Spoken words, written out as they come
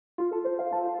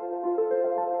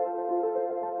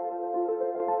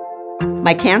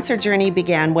My cancer journey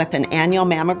began with an annual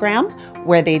mammogram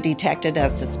where they detected a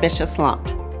suspicious lump.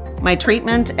 My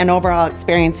treatment and overall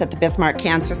experience at the Bismarck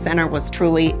Cancer Center was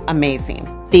truly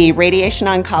amazing. The radiation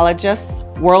oncologists,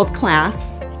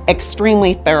 world-class,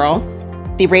 extremely thorough.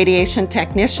 The radiation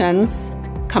technicians,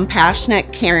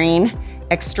 compassionate, caring,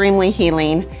 extremely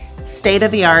healing,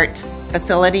 state-of-the-art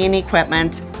facility and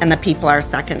equipment, and the people are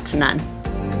second to none.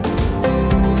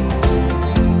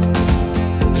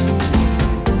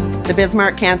 The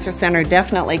Bismarck Cancer Center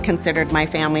definitely considered my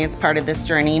family as part of this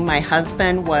journey. My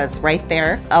husband was right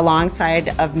there alongside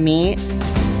of me.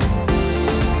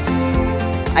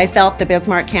 I felt the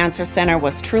Bismarck Cancer Center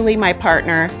was truly my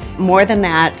partner. More than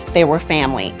that, they were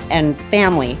family, and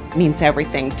family means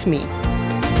everything to me.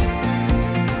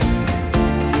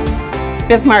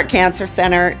 Bismarck Cancer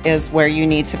Center is where you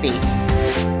need to be.